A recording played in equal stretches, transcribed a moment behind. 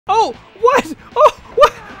Oh, what? Oh,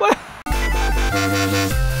 what? What?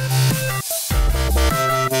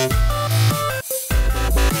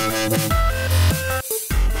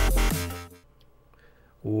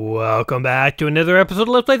 Welcome back to another episode of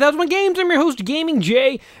Let's Play 1001 Games. I'm your host, Gaming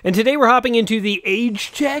Jay, and today we're hopping into the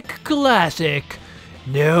Age Tech Classic,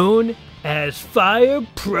 known as Fire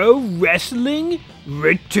Pro Wrestling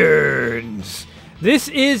Returns. This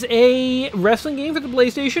is a wrestling game for the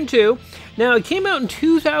PlayStation 2. Now, it came out in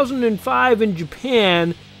 2005 in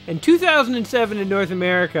Japan and 2007 in North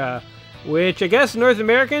America, which I guess North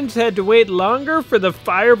Americans had to wait longer for the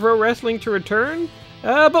Fire Pro Wrestling to return.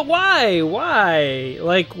 But why? Why?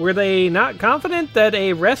 Like, were they not confident that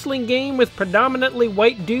a wrestling game with predominantly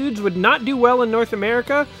white dudes would not do well in North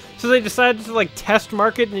America? So they decided to, like, test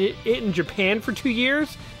market it in Japan for 2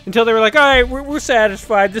 years? Until they were like, alright, we're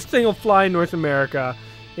satisfied. This thing will fly in North America.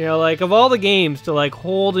 You know, like, of all the games to, like,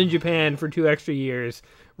 hold in Japan for 2 extra years.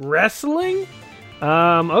 Wrestling?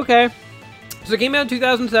 Okay. So it came out in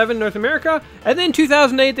 2007 in North America, and then in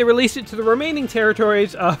 2008 they released it to the remaining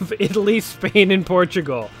territories of Italy, Spain, and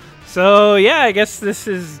Portugal. So yeah, I guess this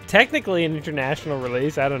is technically an international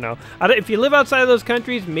release. I don't know. If you live outside of those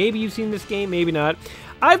countries, maybe you've seen this game, maybe not.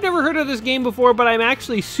 I've never heard of this game before, but I'm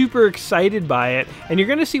actually super excited by it, and you're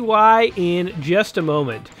going to see why in just a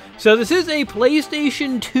moment. So this is a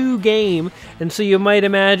PlayStation 2 game, and so you might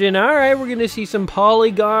imagine, alright, we're going to see some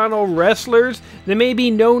polygonal wrestlers. There may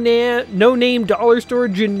be no-name dollar store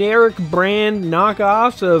generic brand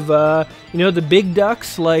knockoffs of, you know, the big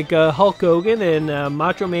ducks like Hulk Hogan and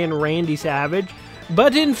Macho Man Randy Savage.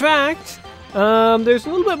 But in fact, there's a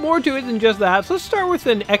little bit more to it than just that. So let's start with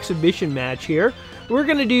an exhibition match here. We're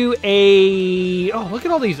going to do a... Oh, look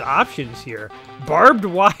at all these options here. Barbed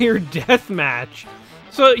wire death match.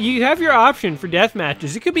 So you have your option for death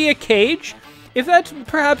matches. It could be a cage. If that's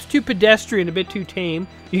perhaps too pedestrian, a bit too tame,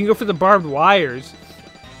 you can go for the barbed wires.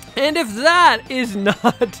 And if that is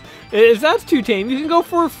not... If that's too tame, you can go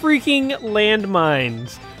for freaking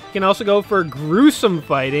landmines. You can also go for gruesome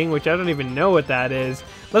fighting, which I don't even know what that is.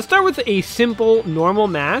 Let's start with a simple, normal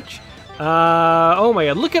match. Oh my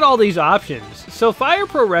god, look at all these options. So Fire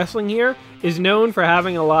Pro Wrestling here is known for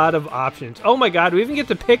having a lot of options. Oh my god, we even get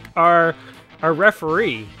to pick our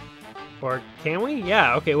referee. Or can we?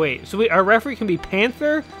 Yeah, okay, wait. So our referee can be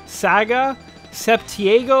Panther, Saga,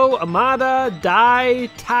 Septiago, Amada, Dai,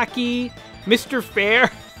 Taki, Mr.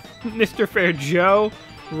 Fair, Mr. Fair Joe,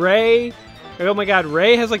 Ray. Oh my god,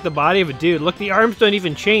 Ray has like the body of a dude. Look, the arms don't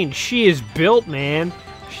even change. She is built, man.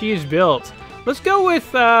 She is built. Let's go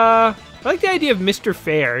with, I like the idea of Mr.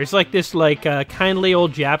 Fair. He's like this, like, kindly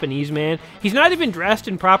old Japanese man. He's not even dressed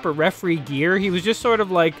in proper referee gear. He was just sort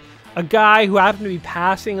of like a guy who happened to be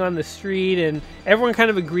passing on the street, and everyone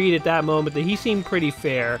kind of agreed at that moment that he seemed pretty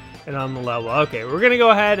fair and on the level. Okay, we're going to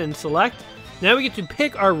go ahead and select. Now we get to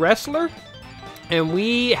pick our wrestler, and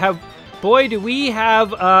we have... Boy, do we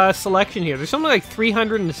have a selection here. There's something like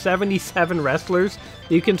 377 wrestlers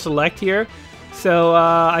that you can select here. So,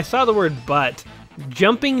 I saw the word butt.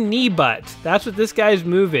 Jumping knee butt. That's what this guy's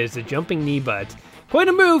move is, the jumping knee butt. Quite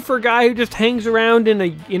a move for a guy who just hangs around in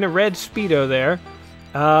a red Speedo there.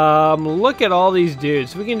 Look at all these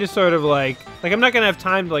dudes. We can just sort of like I'm not going to have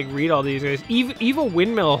time to like read all these guys. Evil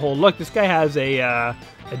windmill hold. Look, this guy has a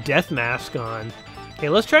death mask on. Okay,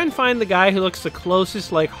 let's try and find the guy who looks the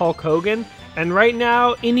closest like Hulk Hogan. And right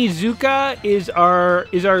now, Inizuka is our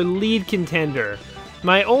lead contender.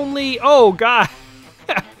 My only... Oh, God.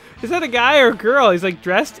 Is that a guy or a girl? He's, like,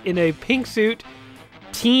 dressed in a pink suit.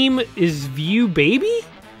 Team is View Baby?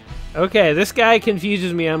 Okay, this guy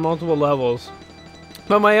confuses me on multiple levels.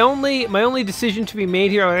 But my only decision to be made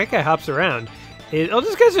here... Oh, that guy hops around. Oh,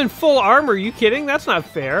 this guy's in full armor. Are you kidding? That's not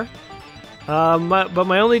fair. But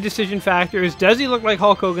my only decision factor is, does he look like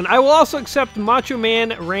Hulk Hogan? I will also accept Macho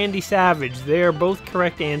Man Randy Savage. They are both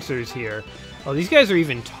correct answers here. Oh, these guys are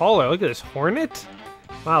even taller. Look at this Hornet.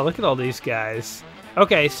 Wow, look at all these guys.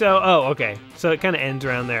 Okay, so, okay. So it kind of ends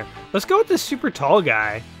around there. Let's go with this super tall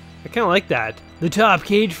guy. I kind of like that. The top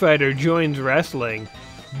cage fighter joins wrestling.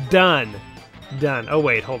 Done. Done. Oh,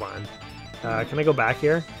 wait, hold on. Can I go back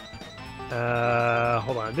here?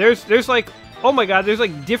 Hold on. There's like, oh my god, there's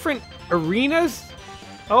like different arenas?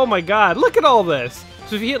 Oh my god, look at all this.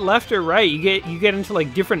 So if you hit left or right, you get into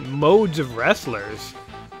like different modes of wrestlers.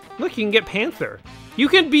 Look, you can get Panther. You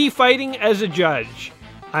can be fighting as a judge.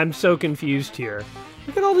 I'm so confused here.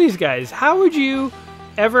 Look at all these guys. How would you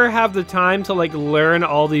ever have the time to like learn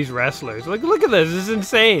all these wrestlers? Like, look at this. This is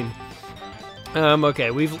insane. Okay,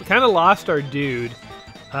 we've kind of lost our dude.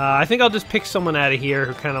 I think I'll just pick someone out of here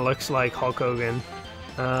who kind of looks like Hulk Hogan.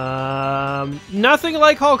 Nothing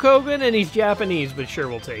like Hulk Hogan, and he's Japanese, but sure,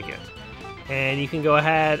 we'll take it. And you can go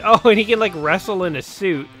ahead. Oh, and he can like wrestle in a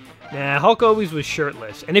suit. Nah, Hulk always was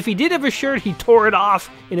shirtless. And if he did have a shirt, he tore it off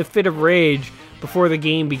in a fit of rage before the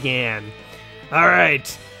game began. All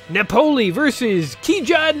right, Napoli versus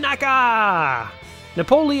Kija Naka.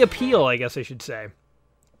 Napoli Appeal, I guess I should say.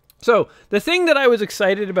 So, the thing that I was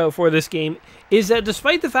excited about for this game is that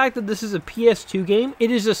despite the fact that this is a PS2 game,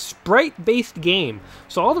 it is a sprite-based game.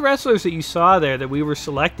 So all the wrestlers that you saw there that we were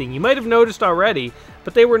selecting, you might have noticed already,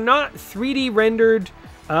 but they were not 3D rendered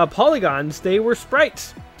polygons, they were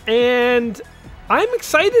sprites. And I'm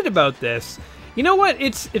excited about this. You know what,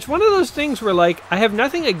 it's one of those things where, like, I have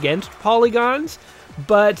nothing against polygons,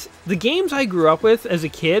 but the games I grew up with as a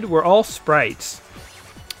kid were all sprites.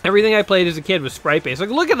 Everything I played as a kid was sprite-based. Like,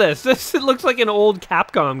 look at this. It looks like an old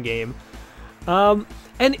Capcom game.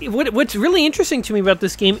 And what's really interesting to me about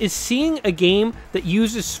this game is seeing a game that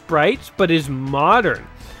uses sprites but is modern.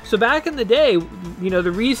 So back in the day, you know,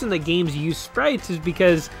 the reason that games use sprites is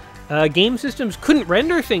because game systems couldn't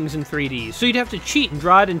render things in 3D. So you'd have to cheat and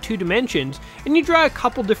draw it in 2 dimensions. And you draw a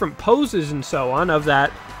couple different poses and so on of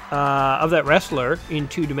that wrestler in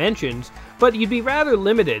 2 dimensions. But you'd be rather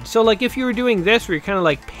limited. So like if you were doing this where you're kind of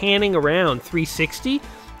like panning around 360,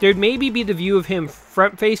 there'd maybe be the view of him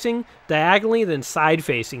front-facing, diagonally, then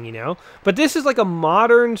side-facing, you know? But this is like a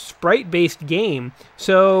modern sprite-based game,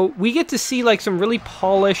 so we get to see like some really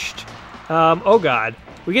polished, oh god,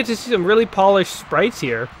 we get to see some really polished sprites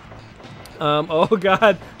here. Oh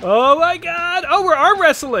god, oh my god, oh we're arm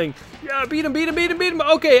wrestling! Yeah, beat him, beat him, beat him, beat him!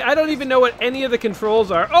 Okay, I don't even know what any of the controls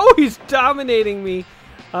are. Oh, he's dominating me!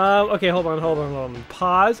 Okay, hold on.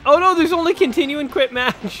 Pause. Oh no, there's only continue and quit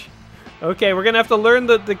match. Okay, we're gonna have to learn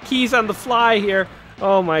the keys on the fly here.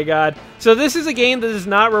 Oh my god. So this is a game that does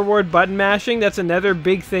not reward button mashing. That's another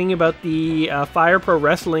big thing about the Fire Pro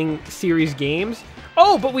Wrestling series games.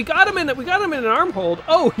 Oh, but we got him in an arm hold.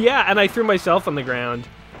 Oh yeah, and I threw myself on the ground.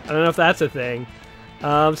 I don't know if that's a thing.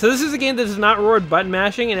 So this is a game that does not reward button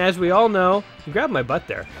mashing, and as we all know, you grabbed my butt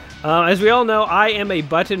there. As we all know, I am a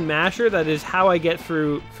button masher. That is how I get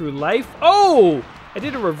through life. Oh! I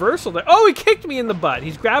did a reversal there. Oh, he kicked me in the butt.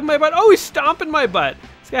 He's grabbing my butt. Oh, he's stomping my butt.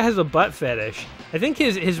 This guy has a butt fetish. I think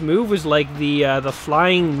his move was like the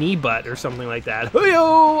flying knee butt or something like that.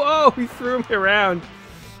 Oh, he threw me around.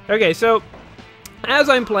 Okay, so as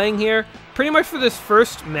I'm playing here, pretty much for this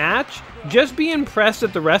first match, just be impressed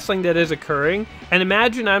at the wrestling that is occurring, and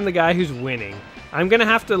imagine I'm the guy who's winning. I'm gonna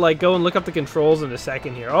have to like go and look up the controls in a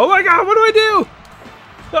second here. Oh my god, what do I do?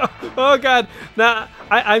 Oh god, nah,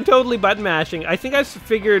 I'm totally button mashing. I think I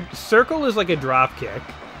figured circle is like a drop kick.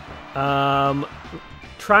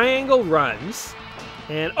 Triangle runs.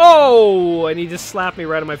 And oh, and he just slapped me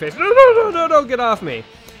right in my face. No, get off me.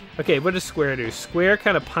 Okay, what does square do? Square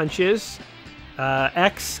kind of punches.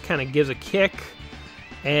 X kind of gives a kick.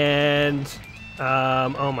 And,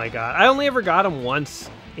 oh my god. I only ever got him once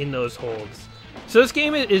in those holds. So this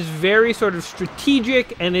game is very sort of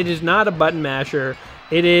strategic, and it is not a button masher.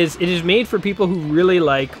 It is made for people who really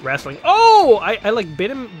like wrestling. Oh, I like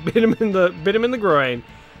bit him in the groin.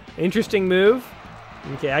 Interesting move.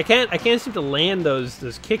 Okay, I can't seem to land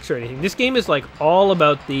those kicks or anything. This game is like all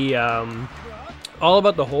about the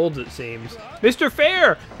holds, it seems. Mr.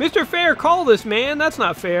 Fair, call this, man. That's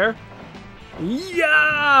not fair.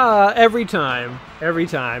 Yeah, every time,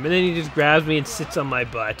 and then he just grabs me and sits on my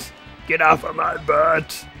butt. Get off of my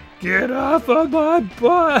butt. Get off of my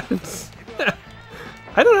butt.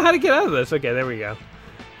 I don't know how to get out of this. Okay, there we go.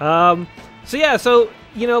 So yeah, so,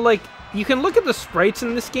 you know, like, you can look at the sprites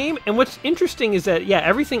in this game, and what's interesting is that, yeah,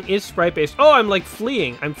 everything is sprite-based. Oh, I'm, like,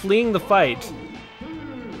 fleeing. I'm fleeing the fight.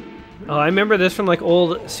 Oh, I remember this from, like,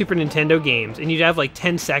 old Super Nintendo games, and you'd have, like,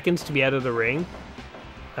 10 seconds to be out of the ring.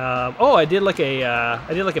 Oh, I did, like,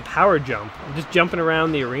 a power jump. I'm just jumping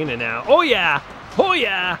around the arena now. Oh, yeah! Oh,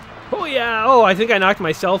 yeah! Oh, yeah! Oh, I think I knocked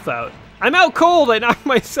myself out. I'm out cold! I knocked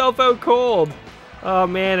myself out cold! Oh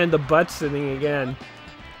man, and the butt sitting again.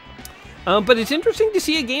 But it's interesting to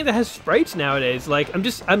see a game that has sprites nowadays. Like,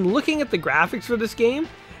 I'm looking at the graphics for this game,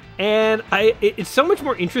 and it's so much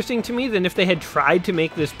more interesting to me than if they had tried to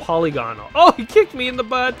make this polygonal. Oh, he kicked me in the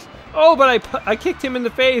butt. Oh, but I kicked him in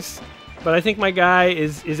the face. But I think my guy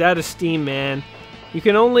is out of steam, man. You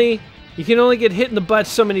can only get hit in the butt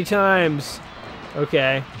so many times.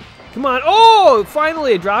 Okay, come on. Oh,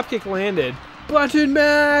 finally a dropkick landed. Button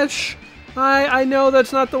mash. I know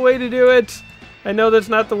that's not the way to do it. I know that's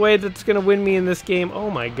not the way that's gonna win me in this game. Oh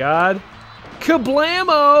my god.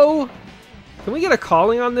 Kablamo! Can we get a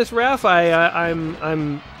calling on this ref?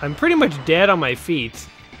 I'm pretty much dead on my feet.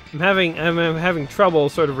 I'm having trouble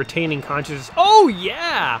sort of retaining consciousness. Oh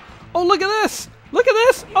yeah! Oh, look at this! Look at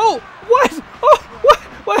this! Oh, what? Oh,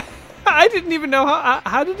 what? I didn't even know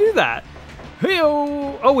how to do that.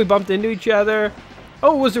 Hey-oh! Oh, we bumped into each other.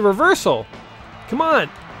 Oh, it was a reversal. Come on.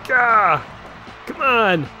 Gah! Come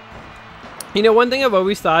on. You know, one thing I've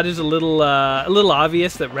always thought is a little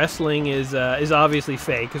obvious, that wrestling is obviously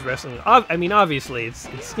fake, because wrestling, I mean, obviously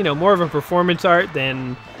it's you know, more of a performance art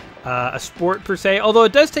than a sport per se. Although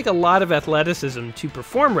it does take a lot of athleticism to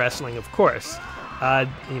perform wrestling, of course.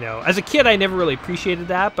 You know, as a kid, I never really appreciated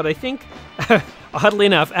that, but I think, oddly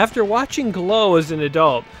enough, after watching Glow as an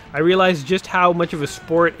adult, I realized just how much of a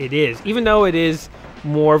sport it is, even though it is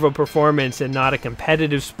more of a performance and not a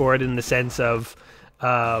competitive sport in the sense of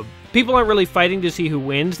people aren't really fighting to see who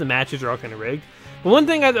wins. The matches are all kind of rigged. But one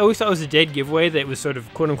thing I always thought was a dead giveaway that was sort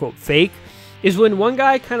of quote-unquote fake is when one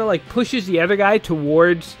guy kind of like pushes the other guy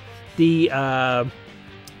towards the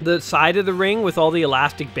side of the ring with all the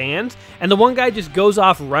elastic bands, and the one guy just goes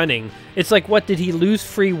off running. It's like, what, did he lose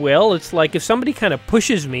free will? It's like, if somebody kind of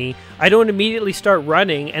pushes me, I don't immediately start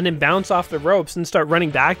running and then bounce off the ropes and start running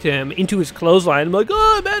back to him into his clothesline. I'm like,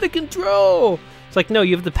 oh, I'm out of control. It's like, no,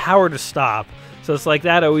 you have the power to stop. So it's like,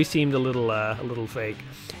 that always seemed a little fake.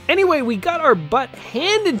 Anyway, we got our butt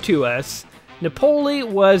handed to us. Napoli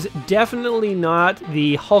was definitely not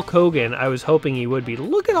the Hulk Hogan I was hoping he would be.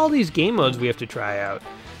 Look at all these game modes we have to try out.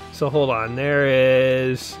 So hold on, there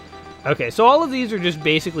is... Okay, so all of these are just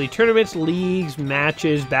basically tournaments, leagues,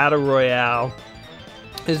 matches, battle royale.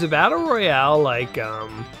 Is the battle royale like, oh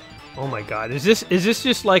my god, is this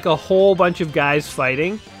just like a whole bunch of guys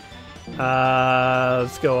fighting?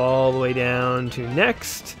 Let's go all the way down to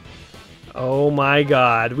next. Oh my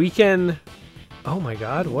god, we can... Oh my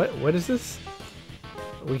god, what is this?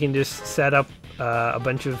 We can just set up a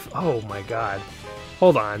bunch of... Oh my god.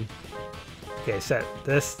 Hold on. Okay, set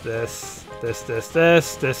this.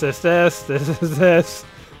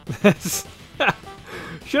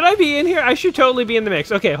 Should I be in here? I should totally be in the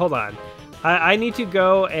mix. Okay, hold on. I need to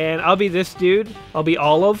go, and I'll be this dude. I'll be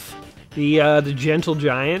Olive, the gentle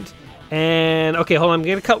giant. And, okay, hold on. I'm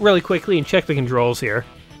going to cut really quickly and check the controls here.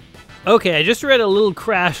 Okay, I just read a little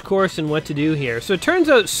crash course in what to do here. So it turns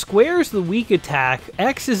out square is the weak attack,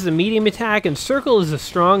 X is the medium attack, and circle is the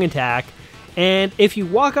strong attack. And if you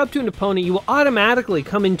walk up to an opponent, you will automatically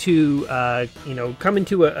come into, a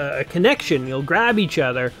connection. You'll grab each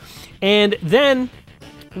other, and then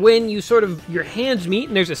when you sort of your hands meet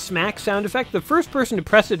and there's a smack sound effect, the first person to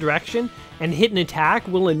press a direction and hit an attack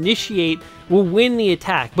will win the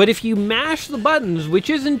attack. But if you mash the buttons, which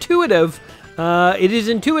is intuitive, it is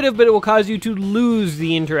intuitive, but it will cause you to lose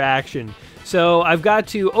the interaction. So I've got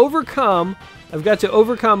to overcome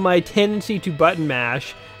my tendency to button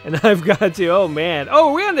mash. And I've got to, oh man, oh,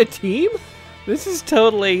 are we on a team? This is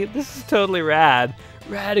totally rad.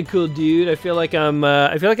 Radical, dude. I feel like I'm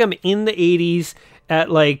in the 80s at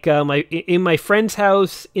like in my friend's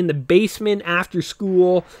house in the basement after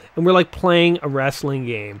school, and we're like playing a wrestling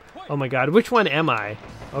game. Oh my god, which one am I?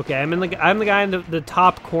 Okay, I'm the guy in the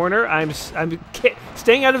top corner. I'm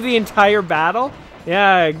staying out of the entire battle.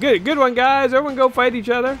 Yeah, good one, guys. Everyone go fight each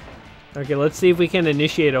other. Okay, let's see if we can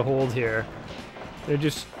initiate a hold here. They're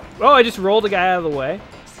just... Oh, I just rolled a guy out of the way.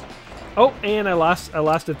 Oh, and I lost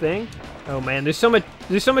a thing. Oh man, there's so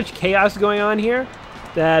much chaos going on here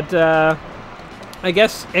that I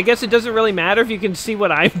guess it doesn't really matter if you can see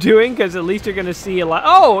what I'm doing, because at least you're gonna see a lot.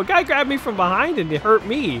 Oh, a guy grabbed me from behind and it hurt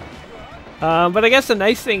me. But I guess the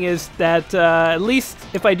nice thing is that at least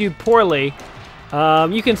if I do poorly,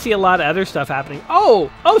 you can see a lot of other stuff happening.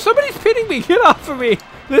 Oh, somebody's pinning me! Get off of me!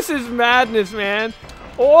 This is madness, man.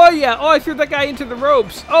 Oh, yeah. Oh, I threw that guy into the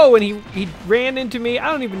ropes. Oh, and he ran into me.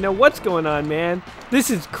 I don't even know what's going on, man. This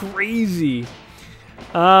is crazy.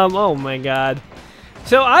 Oh, my God.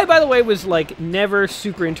 So I, by the way, was, like, never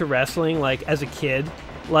super into wrestling, like, as a kid.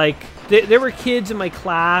 Like, there were kids in my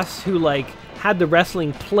class who, like, had the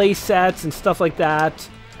wrestling play sets and stuff like that.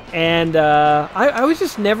 And I was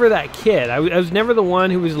just never that kid. I was never the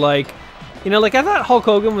one who was, like, you know, like, I thought Hulk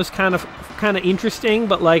Hogan was kind of interesting,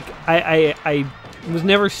 but, like, I was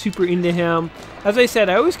never super into him. As I said,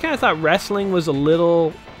 I always kind of thought wrestling was a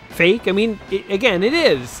little fake. I mean, again, it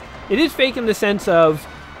is. It is fake in the sense of,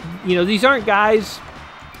 you know, these aren't guys.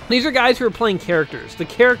 These are guys who are playing characters. The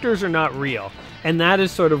characters are not real, and that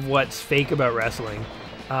is sort of what's fake about wrestling.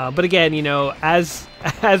 But again, you know, as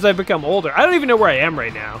I become older, I don't even know where I am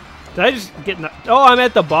right now. Did I just get? Oh, I'm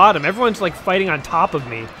at the bottom. Everyone's like fighting on top of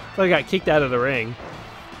me. So I got kicked out of the ring.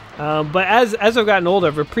 But as I've gotten older,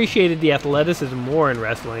 I've appreciated the athleticism more in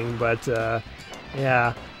wrestling. But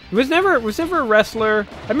yeah, Was never a wrestler.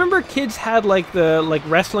 I remember kids had like the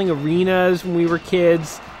wrestling arenas when we were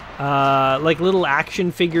kids. Like little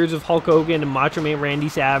action figures of Hulk Hogan and Macho Man Randy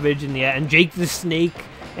Savage and Jake the Snake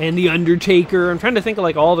and The Undertaker. I'm trying to think of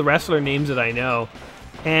like all the wrestler names that I know.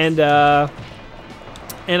 And I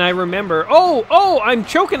remember, I'm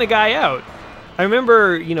choking a guy out. I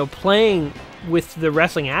remember, playing with the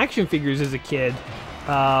wrestling action figures as a kid.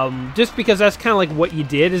 Just because that's kind of like what you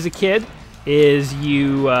did as a kid. Is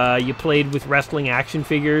you played with wrestling action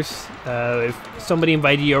figures. If somebody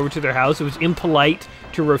invited you over to their house, it was impolite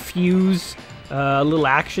to refuse a little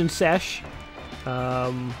action sesh.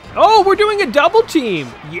 We're doing a double team.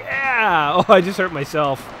 Yeah. Oh, I just hurt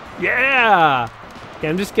myself. Yeah. Okay,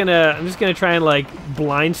 I'm just gonna try and like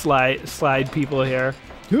blind slide people here.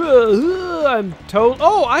 I'm told.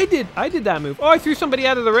 Oh, I did that move. Oh, I threw somebody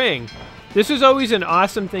out of the ring. This is always an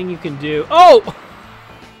awesome thing you can do. Oh.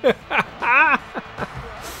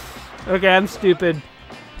 Okay, I'm stupid.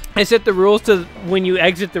 I set the rules to when you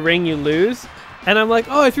exit the ring, you lose. And I'm like,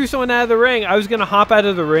 oh, I threw someone out of the ring. I was going to hop out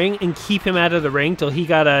of the ring and keep him out of the ring till he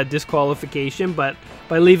got a disqualification. But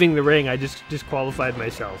by leaving the ring, I just disqualified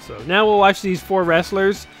myself. So now we'll watch these 4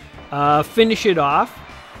 wrestlers finish it off.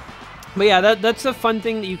 But yeah, that's a fun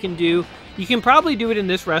thing that you can do. You can probably do it in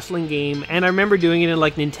this wrestling game. And I remember doing it in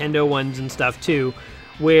like Nintendo ones and stuff too.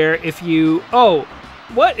 Where if you... Oh,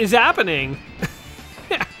 what is happening?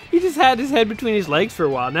 He just had his head between his legs for a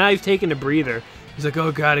while. Now he's taking a breather. He's like,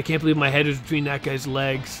 oh god, I can't believe my head was between that guy's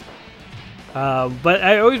legs. But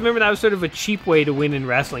I always remember that was sort of a cheap way to win in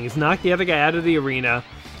wrestling. Is knock the other guy out of the arena,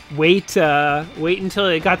 wait until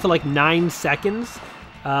it got to like 9 seconds,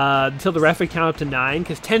 until the ref would count up to 9,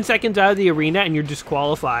 because 10 seconds out of the arena and you're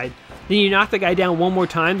disqualified. Then you knock the guy down one more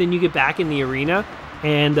time, then you get back in the arena,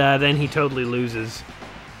 and then he totally loses.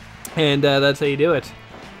 And that's how you do it.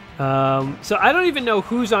 So I don't even know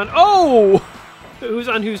who's on... Oh! Who's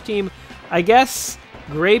on whose team? I guess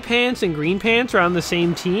Gray Pants and Green Pants are on the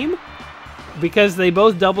same team? Because they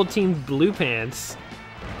both double-teamed Blue Pants.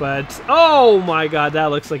 But, oh my god,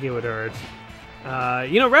 that looks like it would hurt.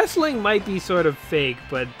 Wrestling might be sort of fake,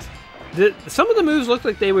 but some of the moves look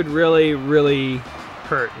like they would really, really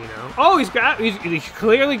hurt, Oh, he's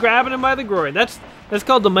clearly grabbing him by the groin. That's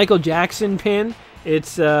called the Michael Jackson pin.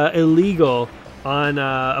 It's illegal on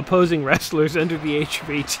opposing wrestlers under the age of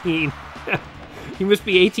 18. You must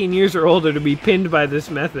be 18 years or older to be pinned by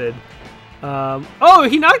this method. Oh,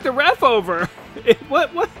 he knocked the ref over.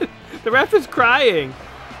 What? The ref is crying.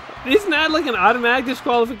 Isn't that like an automatic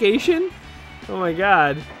disqualification? Oh my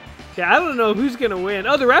god. Yeah, I don't know who's gonna win.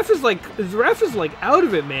 Oh, the ref is like out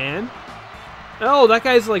of it, man. Oh, that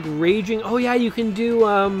guy's like raging. Oh yeah, you can do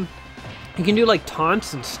like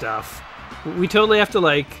taunts and stuff. We totally have to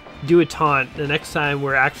like do a taunt the next time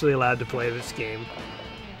we're actually allowed to play this game.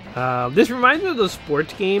 This reminds me of those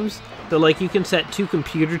sports games that like you can set 2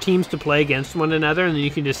 computer teams to play against one another and then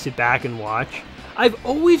you can just sit back and watch. I've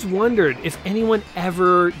always wondered if anyone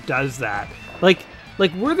ever does that. Like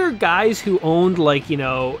were there guys who owned like,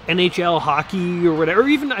 NHL hockey or whatever, or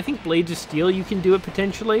even I think Blades of Steel you can do it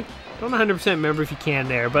potentially. I don't 100% remember if you can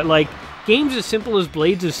there, but like games as simple as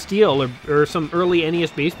Blades of Steel or some early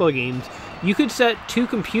NES baseball games, you could set 2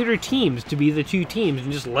 computer teams to be the 2 teams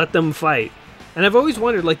and just let them fight. And I've always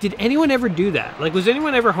wondered, like, did anyone ever do that? Like, was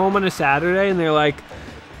anyone ever home on a Saturday and they're like,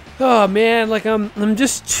 oh man, like I'm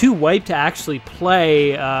just too wiped to actually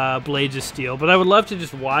play Blades of Steel, but I would love to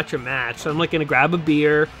just watch a match. So I'm like gonna grab a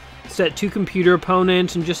beer, set 2 computer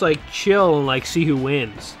opponents, and just like chill and like see who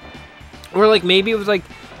wins. Or like maybe it was like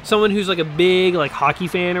someone who's like a big like hockey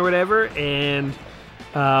fan or whatever, and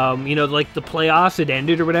like the playoffs had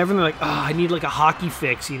ended or whatever, and they're like, oh, I need like a hockey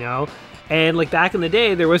fix, And like back in the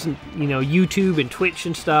day, there wasn't, YouTube and Twitch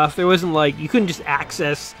and stuff. There wasn't like, you couldn't just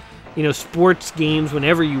access, sports games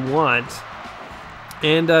whenever you want.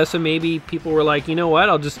 And so maybe people were like, you know what,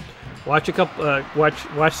 I'll just watch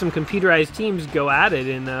watch some computerized teams go at it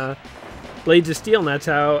in Blades of Steel, and that's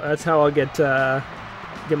how I'll get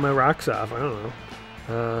my rocks off. I don't know.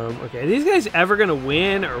 Okay, are these guys ever gonna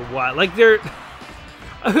win or what? Like they're...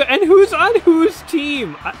 And who's on whose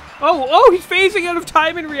team? He's phasing out of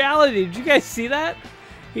time and reality. Did you guys see that?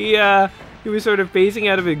 He was sort of phasing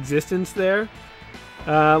out of existence there.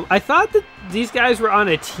 I thought that these guys were on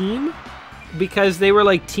a team because they were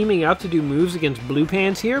like teaming up to do moves against Blue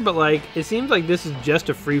Pants here, but like it seems like this is just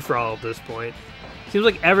a free-for-all at this point. Seems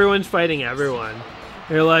like everyone's fighting everyone.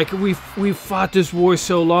 They're like, we've fought this war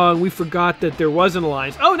so long, we forgot that there was an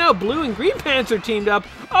alliance. Oh, now Blue and Green Pants are teamed up.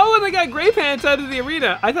 Oh, and they got Gray Pants out of the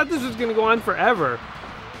arena. I thought this was going to go on forever.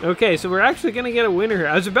 Okay, so we're actually gonna get a winner here.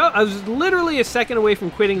 I was literally a second away from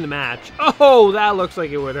quitting the match. Oh, that looks like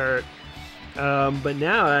it would hurt. But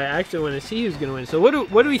now I actually want to see who's gonna win. So what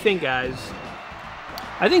do we think, guys?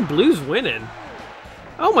 I think blue's winning.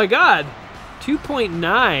 Oh my God,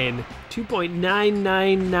 2.9,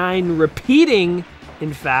 2.999 repeating,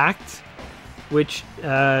 in fact, which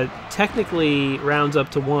technically rounds up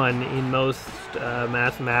to 1 in most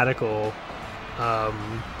mathematical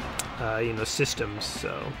systems.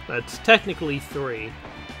 So that's technically 3.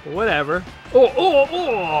 But whatever.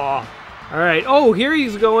 Oh! All right. Oh, here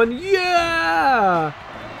he's going. Yeah!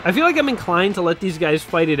 I feel like I'm inclined to let these guys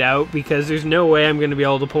fight it out because there's no way I'm going to be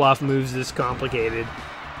able to pull off moves this complicated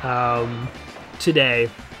today.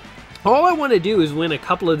 All I want to do is win a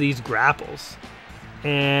couple of these grapples.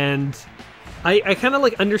 And I kind of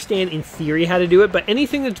like understand in theory how to do it, but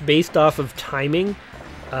anything that's based off of timing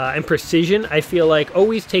and precision, I feel like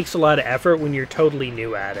always takes a lot of effort when you're totally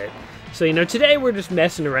new at it. So, today we're just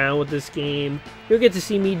messing around with this game. You'll get to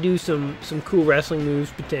see me do some cool wrestling moves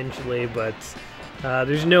potentially, but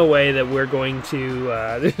there's no way that we're going to,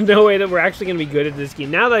 there's no way that we're actually going to be good at this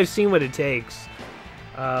game. Now that I've seen what it takes.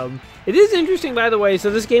 It is interesting, by the way, so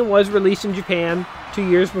this game was released in Japan 2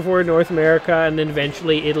 years before North America, and then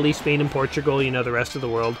eventually Italy, Spain, and Portugal, the rest of the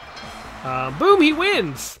world. Boom, he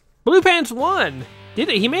wins! Blue Pants won! Did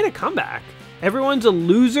it? He made a comeback. Everyone's a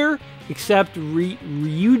loser except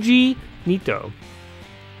Ryuji Nito.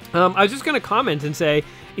 I was just going to comment and say,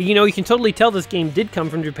 you can totally tell this game did come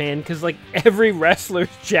from Japan because, like, every wrestler's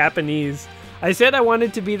Japanese. I said I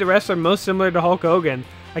wanted to be the wrestler most similar to Hulk Hogan.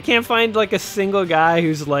 I can't find, like, a single guy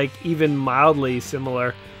who's, like, even mildly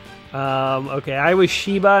similar. Okay, I was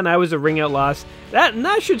Shiba and I was a ring out loss.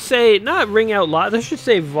 That should say, not ring out loss, that should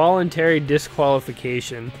say voluntary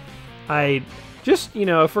disqualification. Just,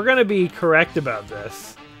 if we're going to be correct about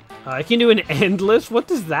this. I can do an endless? What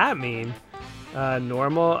does that mean?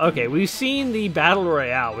 Normal? Okay, we've seen the Battle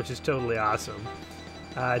Royale, which is totally awesome.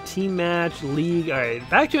 Team match, league. Alright,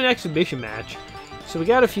 back to an exhibition match. So we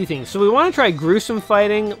got a few things. So we want to try gruesome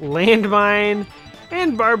fighting, landmine,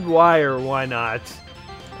 and barbed wire. Why not?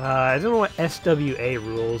 I don't know what SWA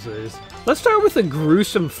rules is. Let's start with a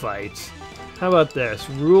gruesome fight. How about this?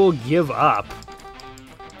 Rule give up.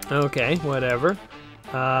 Okay, whatever.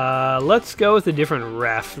 Let's go with a different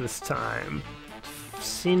ref this time.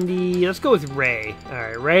 Cindy, let's go with Ray.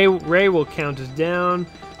 Alright, Ray will count us down.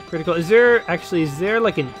 Critical. Is there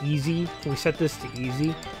like an easy? Can we set this to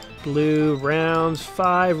easy? Blue, rounds,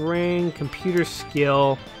 5, ring, computer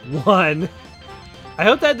skill, 1. I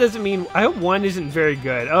hope that doesn't mean, I hope 1 isn't very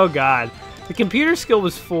good. Oh God. The computer skill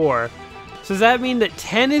was 4. So does that mean that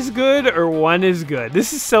 10 is good or 1 is good?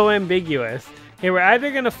 This is so ambiguous. Okay, we're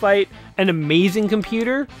either going to fight an amazing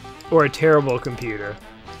computer or a terrible computer.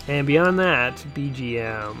 And beyond that,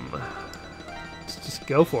 BGM. Let's just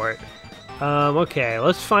go for it. Okay,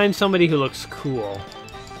 let's find somebody who looks cool.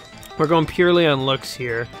 We're going purely on looks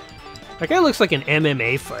here. That guy looks like an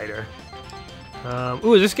MMA fighter.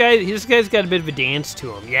 Ooh, this guy's got a bit of a dance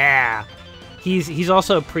to him. Yeah. He's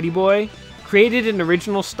also a pretty boy. Created an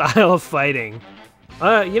original style of fighting.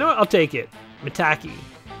 You know what? I'll take it. Mitaki.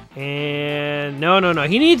 And no.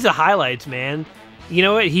 He needs the highlights, man. You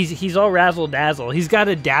know what? He's all razzle dazzle. He's got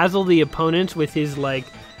to dazzle the opponents with his like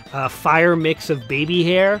fire mix of baby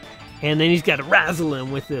hair, and then he's got to razzle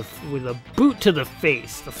him with a boot to the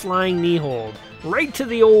face, the flying knee hold, right to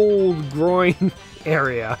the old groin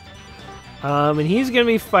area. And he's gonna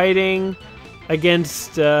be fighting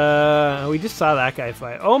against. We just saw that guy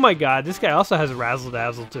fight. Oh my God! This guy also has a razzle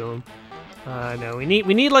dazzle to him. No, we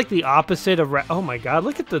need like the opposite of. Oh my God!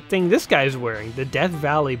 Look at the thing this guy's wearing. The Death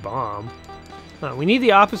Valley bomb. We need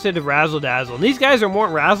the opposite of razzle dazzle. And these guys are more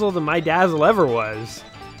razzle than my dazzle ever was.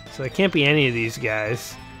 So it can't be any of these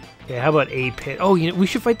guys. Okay, how about A-Pit? Oh, we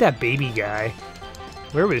should fight that baby guy.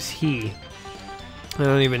 Where was he? I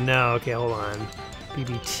don't even know. Okay, hold on.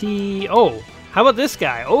 BBT. Oh, how about this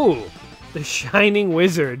guy? Oh, the Shining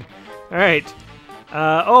Wizard. All right.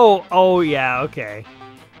 Oh, yeah, okay.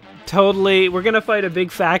 Totally. We're going to fight a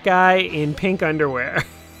big fat guy in pink underwear.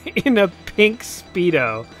 In a pink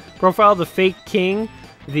Speedo. Profile the fake king,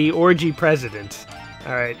 the orgy president.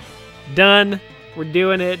 All right. Done. We're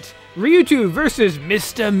doing it. Ryutu versus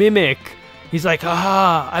Mr. Mimic. He's like,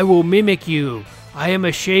 aha, I will mimic you. I am a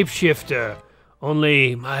shapeshifter.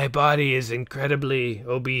 Only my body is incredibly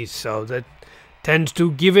obese, so that tends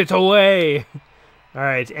to give it away. All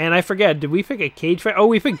right, and I forget, did we pick a cage fight? Oh,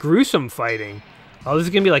 we picked gruesome fighting. Oh, this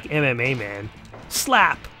is going to be like MMA, man.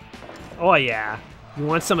 Slap. Oh, yeah. You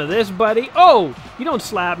want some of this, buddy? Oh, you don't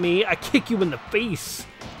slap me. I kick you in the face.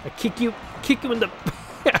 I kick you in the...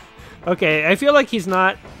 Okay, I feel like he's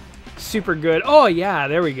not super good. Oh, yeah,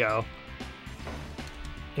 there we go.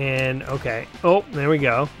 And, okay. Oh, there we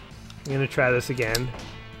go. I'm going to try this again.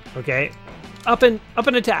 Okay. Up and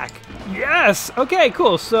attack. Yes! Okay,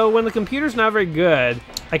 cool. So when the computer's not very good,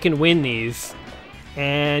 I can win these.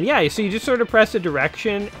 And yeah, so you just sort of press a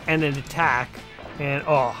direction and an attack. And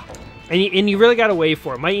oh. And you really got to wait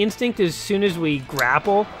for it. My instinct is as soon as we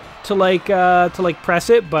grapple to like press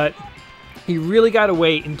it, but you really got to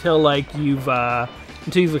wait until like you've kind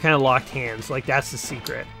of locked hands. Like that's the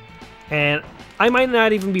secret. And I might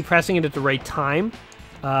not even be pressing it at the right time,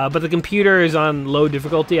 but the computer is on low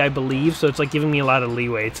difficulty, I believe, so it's like giving me a lot of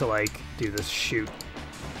leeway to like do this shoot.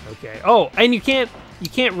 Okay. Oh, and you can't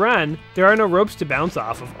run. There are no ropes to bounce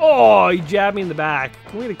off of. Oh, you jabbed me in the back.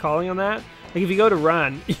 Can we get a calling on that? Like if you go to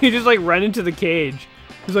run, you just like run into the cage.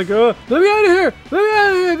 He's like, oh, let me out of here! Let me out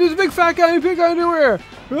of here! There's a big fat guy in pink underwear!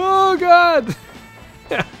 Oh God!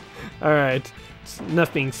 Alright.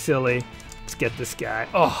 Enough being silly. Let's get this guy.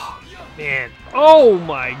 Oh, man. Oh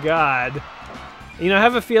my God. You know, I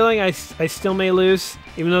have a feeling I still may lose.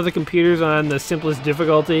 Even though the computer's on the simplest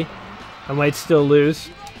difficulty, I might still lose.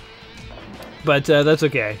 But that's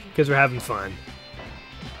okay, because we're having fun.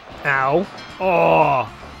 Ow.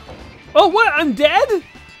 Oh. Oh, what? I'm dead?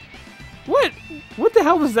 What? What the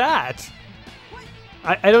hell was that?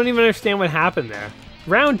 I don't even understand what happened there.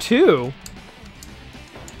 Round 2?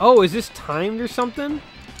 Oh, is this timed or something?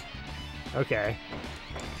 Okay.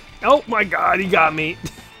 Oh my God, he got me.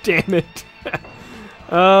 Damn it.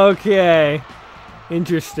 Okay.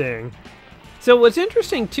 Interesting. So what's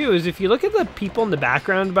interesting too is if you look at the people in the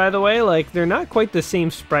background, by the way, like they're not quite the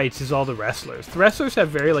same sprites as all the wrestlers. The wrestlers have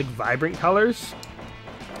very like vibrant colors.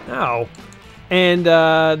 Ow. And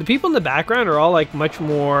the people in the background are all like much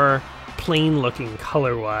more plain looking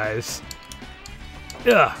color-wise.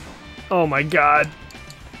 Ugh. Oh my God.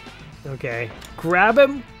 Okay. Grab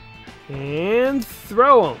him and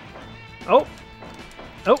throw him. Oh.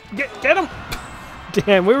 Oh, get him.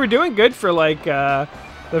 Damn, we were doing good for like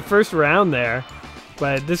the first round there.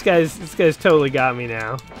 But this guy's totally got me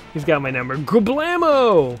now. He's got my number.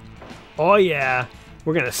 Gablamo! Oh yeah.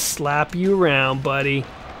 We're gonna slap you around, buddy.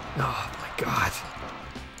 Oh my God.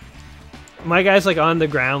 My guy's like on the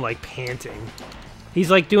ground like panting. He's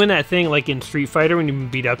like doing that thing like in Street Fighter when you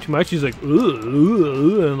beat up too much. He's like,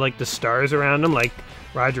 ooh, and like the stars around him, like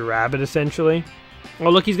Roger Rabbit essentially. Oh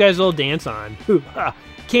look, he's got his little dance on.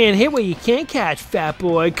 Can't hit what you can't catch, fat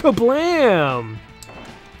boy. Kablam!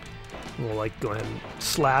 We'll like go ahead and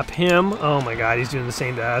slap him. Oh my God, he's doing the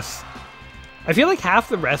same to us. I feel like half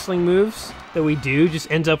the wrestling moves that we do just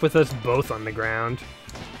ends up with us both on the ground.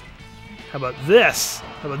 How about this?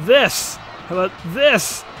 How about this? How about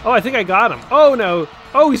this? Oh, I think I got him. Oh no.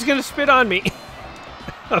 Oh, he's gonna spit on me.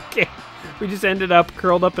 Okay. We just ended up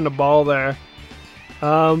curled up in a ball there.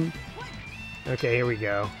 Okay, here we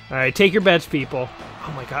go. Alright, take your bets, people.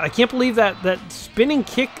 Oh my God, I can't believe that spinning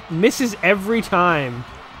kick misses every time.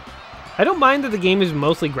 I don't mind that the game is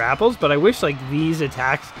mostly grapples, but I wish like these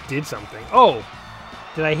attacks did something. Oh,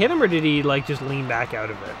 did I hit him or did he like just lean back out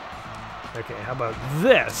of it? Okay, how about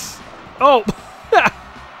this? Oh,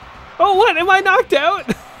 oh, what? Am I knocked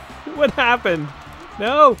out? What happened?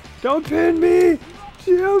 No, don't pin me.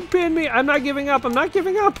 Don't pin me. I'm not giving up. I'm not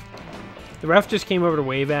giving up. The ref just came over to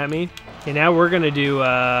wave at me. Okay, now we're gonna do,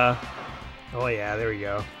 oh yeah, there we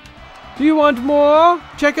go. Do you want more?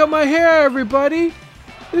 Check out my hair, everybody.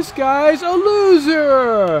 This guy's a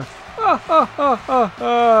loser. Ha ha ha ha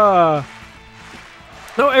ha.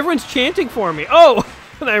 No, everyone's chanting for me. Oh,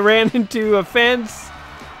 and I ran into a fence.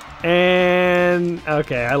 And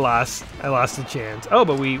okay, I lost the chance. Oh,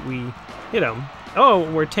 but we hit him. Oh,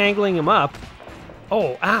 we're tangling him up.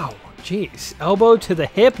 Oh, ow. Jeez. Elbow to the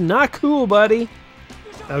hip. Not cool, buddy.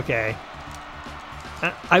 Okay.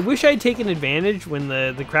 I wish I'd taken advantage when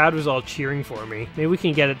the crowd was all cheering for me. Maybe we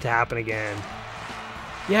can get it to happen again.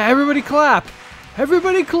 Yeah, everybody clap.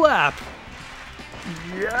 Everybody clap.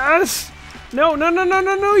 Yes. No, no, no, no,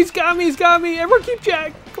 no, no. He's got me. He's got me. Everyone keep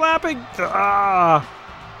clapping. Ah.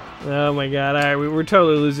 Oh my God. All right, we're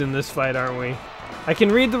totally losing this fight, aren't we? I can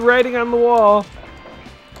read the writing on the wall.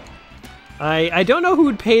 I don't know who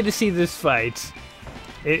would pay to see this fight.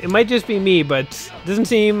 It might just be me, but it doesn't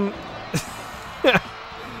seem.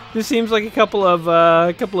 This seems like a couple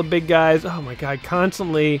of big guys. Oh my God,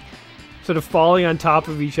 constantly sort of falling on top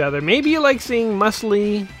of each other. Maybe you like seeing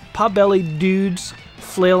muscly, pot-bellied dudes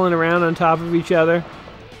flailing around on top of each other.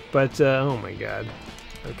 But oh my God.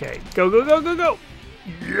 Okay, go, go, go, go, go.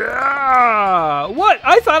 Yeah! What?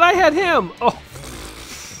 I thought I had him. Oh,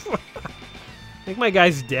 I think my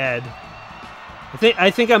guy's dead.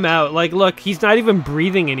 I think I'm out. Like, look, he's not even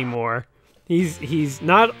breathing anymore. He's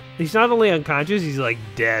not only unconscious, he's like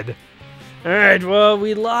dead. All right, well,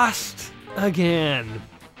 we lost again.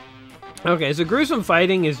 Okay, so gruesome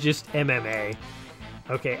fighting is just MMA.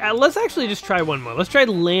 Okay, let's actually just try one more. Let's try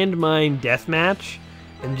landmine deathmatch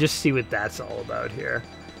and just see what that's all about here.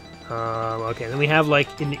 Okay, then we have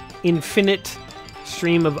like an infinite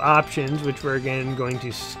stream of options, which we're again going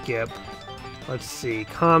to skip. Let's see,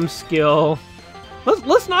 comm skill.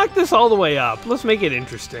 Let's knock this all the way up. Let's make it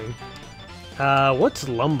interesting. What's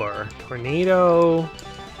lumbar? Tornado.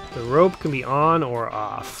 The rope can be on or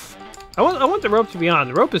off. I want the rope to be on.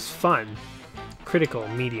 The rope is fun. Critical,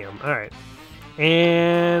 medium. All right.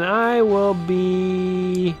 And I will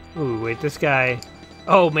be. Ooh, wait, this guy.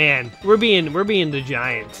 Oh man, we're being the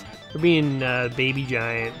giant. We're being baby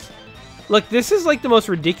giant. Look, this is like the most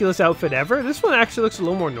ridiculous outfit ever. This one actually looks a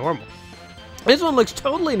little more normal. This one looks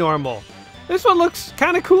totally normal. This one looks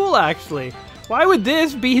kind of cool, actually. Why would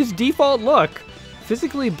this be his default look?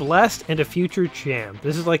 Physically blessed and a future champ.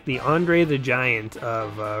 This is like the Andre the Giant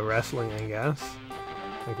of wrestling, I guess.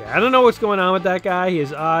 Okay, I don't know what's going on with that guy. He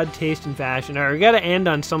has odd taste in fashion. All right, we got to end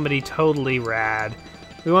on somebody totally rad.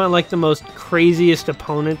 We want like the most craziest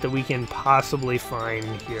opponent that we can possibly find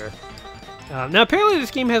here. Now, apparently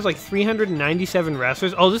this game has like 397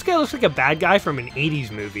 wrestlers. Oh, this guy looks like a bad guy from an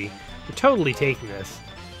 80s movie. We're totally taking this.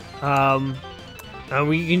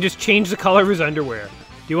 We can just change the color of his underwear.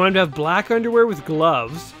 Do you want him to have black underwear with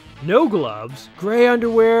gloves, no gloves, gray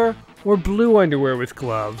underwear, or blue underwear with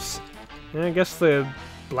gloves? And I guess the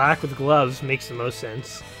black with gloves makes the most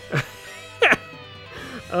sense.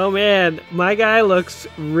 Oh man, my guy looks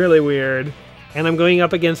really weird. And I'm going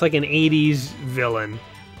up against like an 80s villain.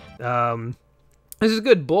 This is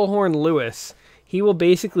good. Bullhorn Lewis. He will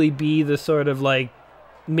basically be the sort of like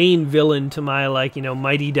main villain to my like, you know,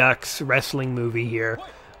 Mighty Ducks wrestling movie here.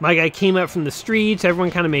 My guy came up from the streets. Everyone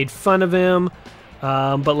kind of made fun of him.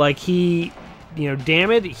 But like he, you know, damn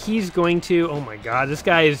it, he's going to, oh my God, this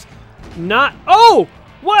guy is not, oh,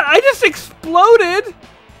 what? I just exploded.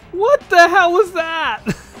 What the hell was that?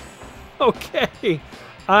 Okay.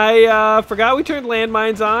 I forgot we turned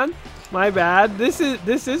landmines on. My bad. This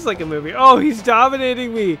is like a movie. Oh, he's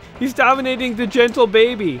dominating me. He's dominating the gentle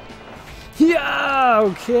baby. Yeah,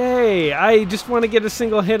 okay. I just want to get a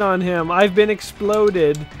single hit on him. I've been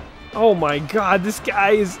exploded. Oh my God, this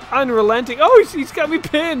guy is unrelenting. Oh, he's got me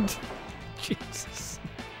pinned. Jesus.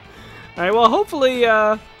 All right, well, hopefully,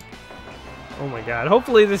 oh my God,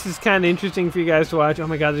 hopefully this is kind of interesting for you guys to watch. Oh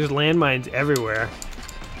my God, there's landmines everywhere.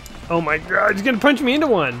 Oh my God, he's gonna punch me into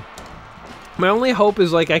one. My only hope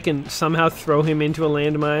is like I can somehow throw him into a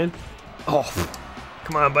landmine. Oh,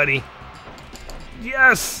 come on, buddy.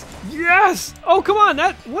 Yes! Yes! Oh, come on,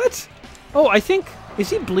 what? Oh, I think,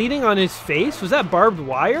 is he bleeding on his face? Was that barbed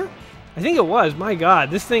wire? I think it was. My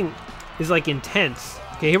God, this thing is like intense.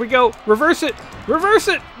 Okay, here we go. Reverse it! Reverse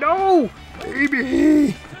it! No!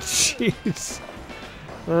 Baby! Jeez.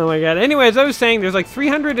 Oh my God. Anyway, as I was saying, there's like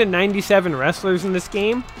 397 wrestlers in this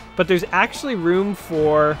game, but there's actually room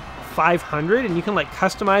for 500, and you can like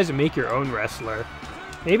customize and make your own wrestler.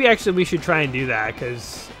 Maybe actually we should try and do that,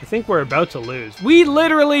 because I think we're about to lose. We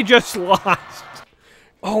literally just lost.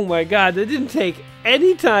 Oh my God, that didn't take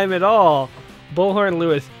any time at all. Bullhorn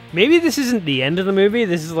Lewis. Maybe this isn't the end of the movie.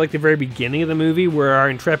 This is like the very beginning of the movie where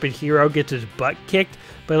our intrepid hero gets his butt kicked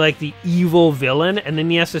by like the evil villain, and then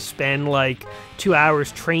he has to spend like 2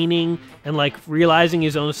 hours training and like realizing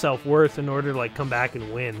his own self-worth in order to like come back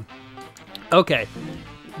and win. Okay,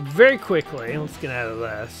 very quickly, let's get out of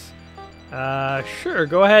this. Sure,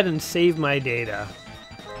 go ahead and save my data.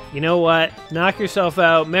 You know what? Knock yourself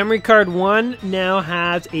out. Memory card 1 now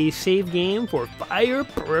has a save game for Fire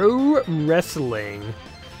Pro Wrestling.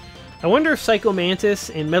 I wonder if Psycho Mantis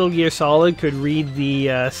in Metal Gear Solid could read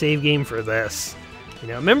the save game for this. You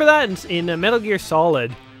know, remember that in Metal Gear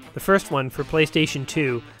Solid, the first one for PlayStation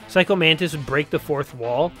 2, Psycho Mantis would break the fourth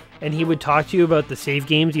wall, and he would talk to you about the save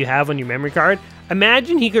games you have on your memory card.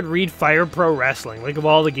 Imagine he could read Fire Pro Wrestling, like of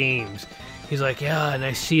all the games. He's like, yeah, and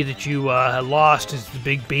I see that you lost as the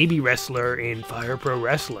big baby wrestler in Fire Pro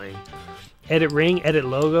Wrestling. Edit ring, edit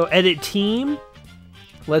logo, edit team.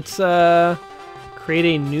 Let's create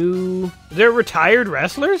a new... They're retired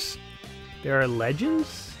wrestlers? There are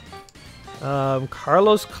legends?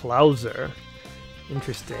 Carlos Klauser.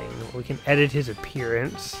 Interesting. We can edit his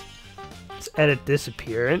appearance. Let's edit this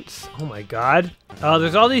appearance. Oh my God. Oh,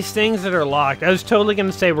 there's all these things that are locked. I was totally going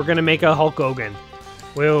to say we're going to make a Hulk Hogan.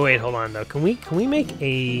 Wait, hold on though. Can we make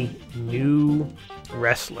a new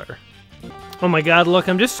wrestler? Oh my God, look,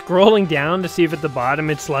 I'm just scrolling down to see if at the bottom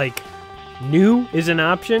it's like new is an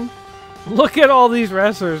option. Look at all these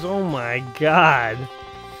wrestlers. Oh my God.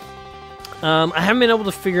 I haven't been able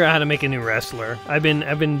to figure out how to make a new wrestler. I've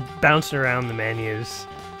been bouncing around the menus.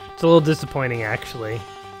 It's a little disappointing, actually.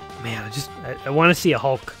 Man, I want to see a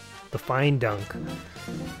Hulk, the fine dunk.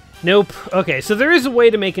 Nope. Okay, so there is a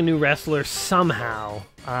way to make a new wrestler somehow.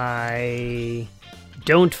 I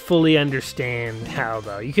don't fully understand how,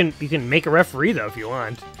 though. You can make a referee, though, if you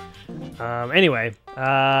want. Anyway,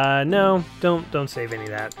 no, don't save any of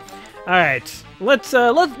that. All right, let's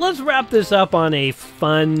wrap this up on a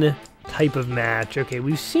fun type of match. Okay,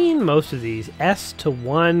 we've seen most of these.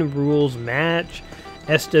 S-to-1 rules match,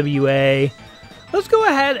 SWA. Let's go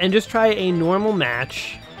ahead and just try a normal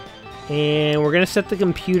match. And we're going to set the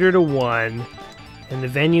computer to 1. And the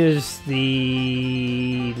venue is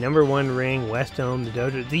the #1 ring, West Dome, the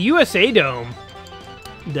Dojo, the USA Dome.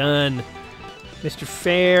 Done. Mr.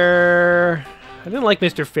 Fair. I didn't like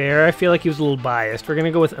Mr. Fair. I feel like he was a little biased. We're going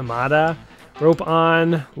to go with Amada. Rope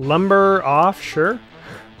on. Lumber off. Sure.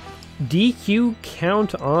 DQ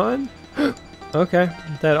count on. Okay.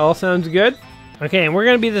 That all sounds good. Okay, and we're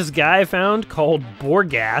going to be this guy I found called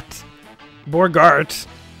Borgart,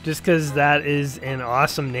 just because that is an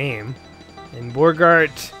awesome name. And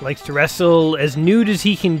Borgart likes to wrestle as nude as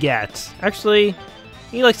he can get. Actually,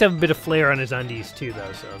 he likes to have a bit of flair on his undies too,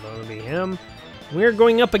 though, so that'll be him. We're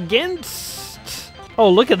going up against... Oh,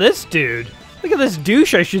 look at this dude. Look at this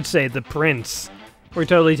douche, I should say, the Prince. We're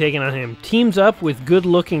totally taking on him. Teams up with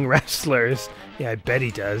good-looking wrestlers. Yeah, I bet he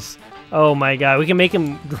does. Oh my god, we can make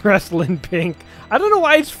him wrestle in pink. I don't know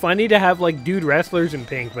why it's funny to have, like, dude wrestlers in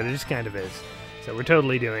pink, but it just kind of is. So we're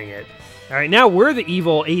totally doing it. Alright, now we're the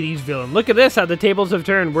evil 80s villain. Look at this, how the tables have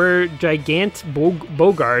turned. We're Gigant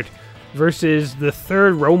Bogart versus the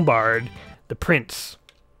third Rombard, the Prince.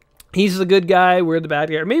 He's the good guy, we're the bad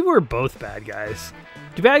guy. Or maybe we're both bad guys.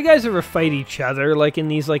 Do bad guys ever fight each other, like in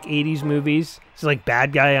these, like, 80s movies? It's like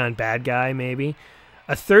bad guy on bad guy, maybe.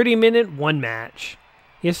 A 30-minute one match.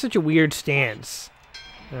 He has such a weird stance.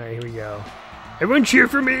 Alright, here we go. Everyone cheer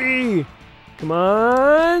for me! Come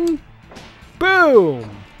on! Boom!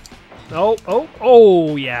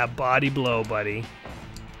 Oh, yeah, body blow, buddy.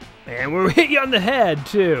 And we'll hit you on the head,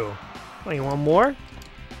 too. Oh, you want more?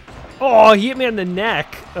 Oh, he hit me on the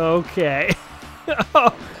neck. Okay.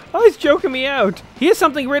 Oh, he's joking me out. He has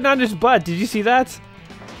something written on his butt. Did you see that?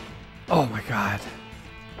 Oh, my God.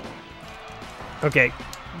 Okay.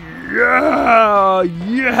 Yeah!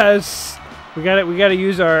 Yes! We gotta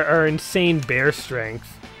use our insane bear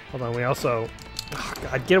strength. Hold on, we also... Oh,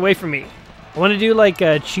 God, get away from me. I want to do, like,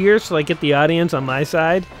 cheers so I get the audience on my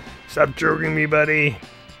side. Stop joking me, buddy.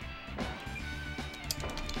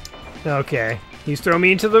 Okay. He's throwing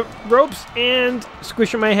me into the ropes and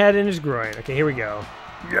squishing my head in his groin. Okay, here we go.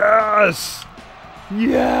 Yes!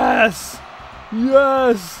 Yes!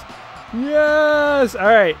 Yes! Yes! All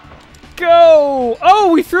right. Go!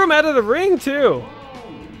 Oh, we threw him out of the ring, too.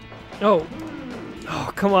 Oh.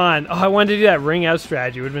 Oh, come on. Oh, I wanted to do that ring out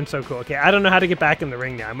strategy. It would have been so cool. Okay, I don't know how to get back in the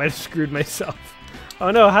ring now. I might have screwed myself.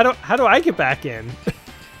 Oh, no. How do I get back in?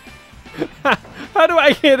 How do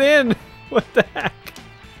I get in? What the heck?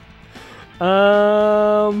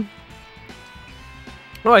 Oh,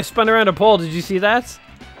 I spun around a pole. Did you see that?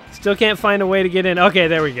 Still can't find a way to get in. Okay,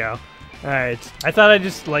 there we go. All right. I thought I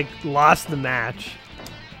just, like, lost the match.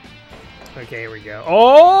 Okay, here we go.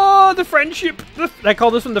 Oh, the friendship. I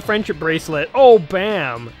call this one the friendship bracelet. Oh,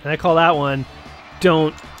 bam. And I call that one,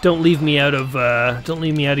 don't leave me out of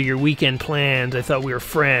your weekend plans. I thought we were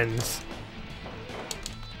friends.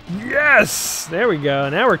 Yes, there we go.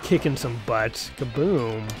 Now we're kicking some butts.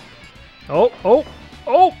 Kaboom. Oh,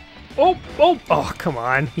 come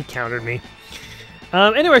on. He countered me.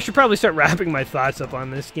 Anyway, I should probably start wrapping my thoughts up on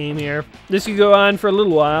this game here. This could go on for a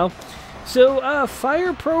little while. So,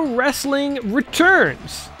 Fire Pro Wrestling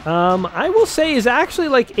returns. I will say is actually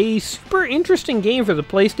like a super interesting game for the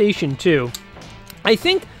PlayStation 2. I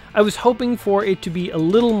think I was hoping for it to be a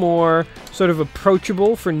little more sort of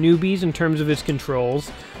approachable for newbies in terms of its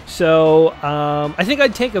controls. So, I think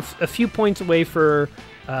I'd take a few points away for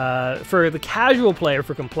the casual player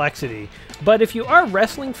for complexity. But if you are a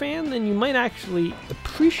wrestling fan, then you might actually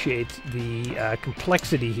appreciate the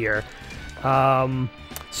complexity here.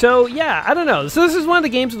 So, yeah, I don't know. So this is one of the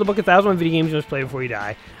games of the book, 1,001 Video Games You Must Play Before You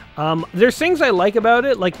Die. There's things I like about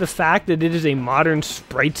it, like the fact that it is a modern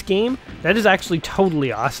sprites game. That is actually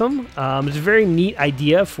totally awesome. It's a very neat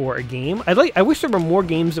idea for a game. I wish there were more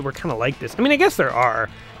games that were kind of like this. I mean, I guess there are.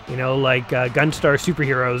 You know, like Gunstar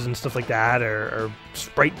Superheroes and stuff like that, or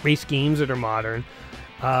sprite-based games that are modern.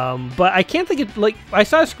 But I can't think of, like, I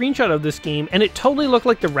saw a screenshot of this game, and it totally looked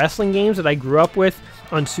like the wrestling games that I grew up with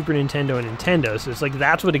on Super Nintendo and Nintendo. So it's like,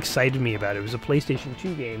 that's what excited me about it. It was a PlayStation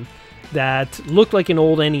 2 game that looked like an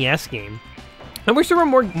old NES game. I wish there were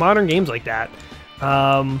more modern games like that.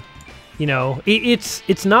 You know,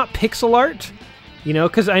 it's not pixel art, you know,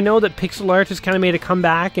 because I know that pixel art has kind of made a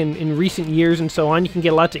comeback in recent years and so on. You can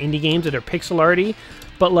get lots of indie games that are pixel arty,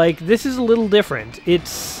 but like this is a little different.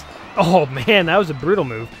 It's, oh man, that was a brutal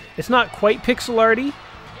move. It's not quite pixel arty,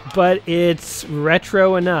 but it's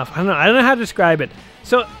retro enough. I don't know how to describe it.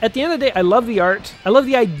 So at the end of the day, I love the art. I love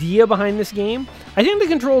the idea behind this game. I think the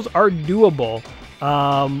controls are doable,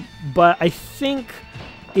 but I think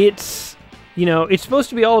it's, you know, it's supposed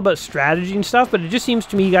to be all about strategy and stuff, but it just seems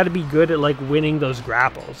to me you got to be good at like winning those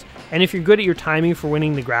grapples. And if you're good at your timing for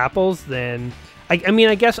winning the grapples, then I mean,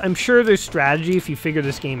 I guess I'm sure there's strategy if you figure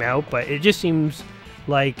this game out, but it just seems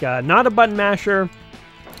like not a button masher,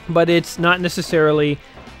 but it's not necessarily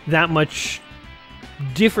that much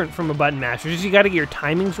different from a button masher. Just you got to get your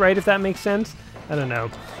timings right, if that makes sense. I don't know.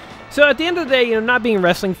 So at the end of the day, you know, not being a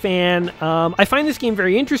wrestling fan, I find this game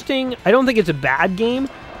very interesting. I don't think it's a bad game.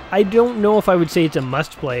 I don't know if I would say it's a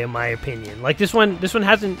must-play in my opinion. Like this one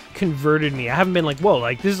hasn't converted me. I haven't been like, whoa,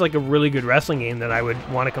 like this is like a really good wrestling game that I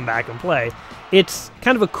would want to come back and play. It's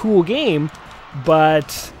kind of a cool game,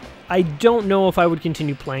 but I don't know if I would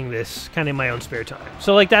continue playing this kind of in my own spare time.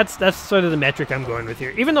 So like that's sort of the metric I'm going with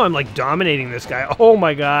here. Even though I'm like dominating this guy, oh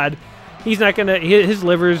my god, he's not gonna, his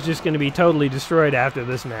liver is just gonna be totally destroyed after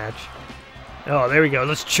this match. Oh, there we go.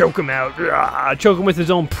 Let's choke him out. Choke him with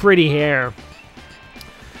his own pretty hair.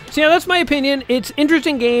 So yeah, that's my opinion. It's an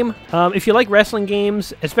interesting game. If you like wrestling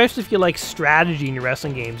games, especially if you like strategy in your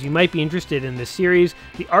wrestling games, you might be interested in this series.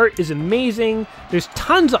 The art is amazing. There's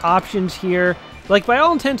tons of options here. Like, by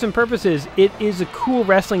all intents and purposes, it is a cool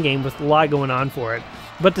wrestling game with a lot going on for it.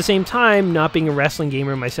 But at the same time, not being a wrestling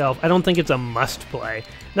gamer myself, I don't think it's a must-play.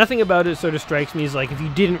 Nothing about it sort of strikes me as like, if you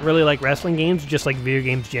didn't really like wrestling games, just like video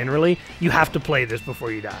games generally, you have to play this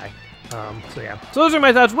before you die. So yeah, so those are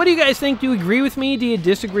my thoughts. What do you guys think? Do you agree with me? Do you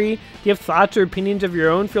disagree? Do you have thoughts or opinions of your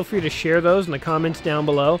own? Feel free to share those in the comments down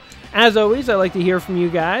below. As always, I like to hear from you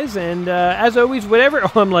guys, and as always, whatever,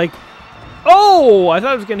 oh, I'm like, oh, I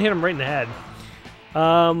thought I was going to hit him right in the head.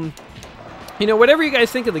 You know, whatever you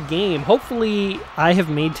guys think of the game, hopefully I have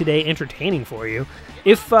made today entertaining for you.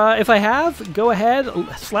 If I have, go ahead,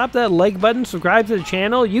 slap that like button, subscribe to the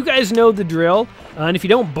channel. You guys know the drill. And if you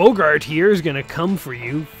don't, Bogart here is going to come for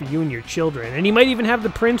you and your children. And he might even have the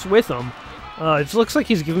prince with him. It looks like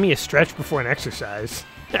he's giving me a stretch before an exercise.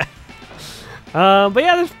 But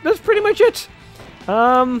yeah, that's pretty much it.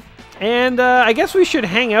 I guess we should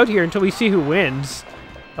hang out here until we see who wins.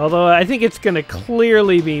 Although I think it's going to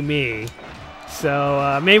clearly be me.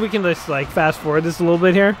 So maybe we can just like fast forward this a little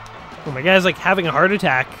bit here. Oh my god, he's like having a heart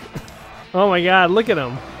attack. Oh my god, look at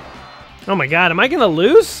him. Oh my god, am I gonna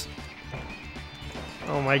lose?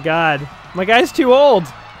 Oh my god. My guy's too old.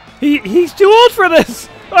 He's too old for this.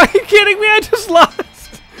 Are you kidding me? I just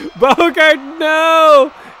lost. Bogart,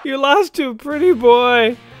 no! You lost to a pretty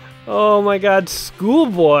boy. Oh my god,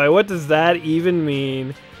 schoolboy. What does that even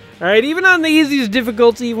mean? Alright, even on the easiest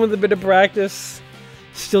difficulty, even with a bit of practice,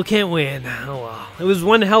 still can't win. Oh well. It was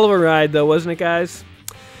one hell of a ride though, wasn't it, guys?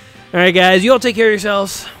 Alright guys, you all take care of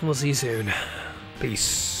yourselves. We'll see you soon.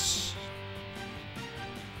 Peace.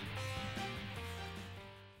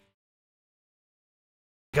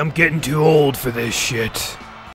 I'm getting too old for this shit.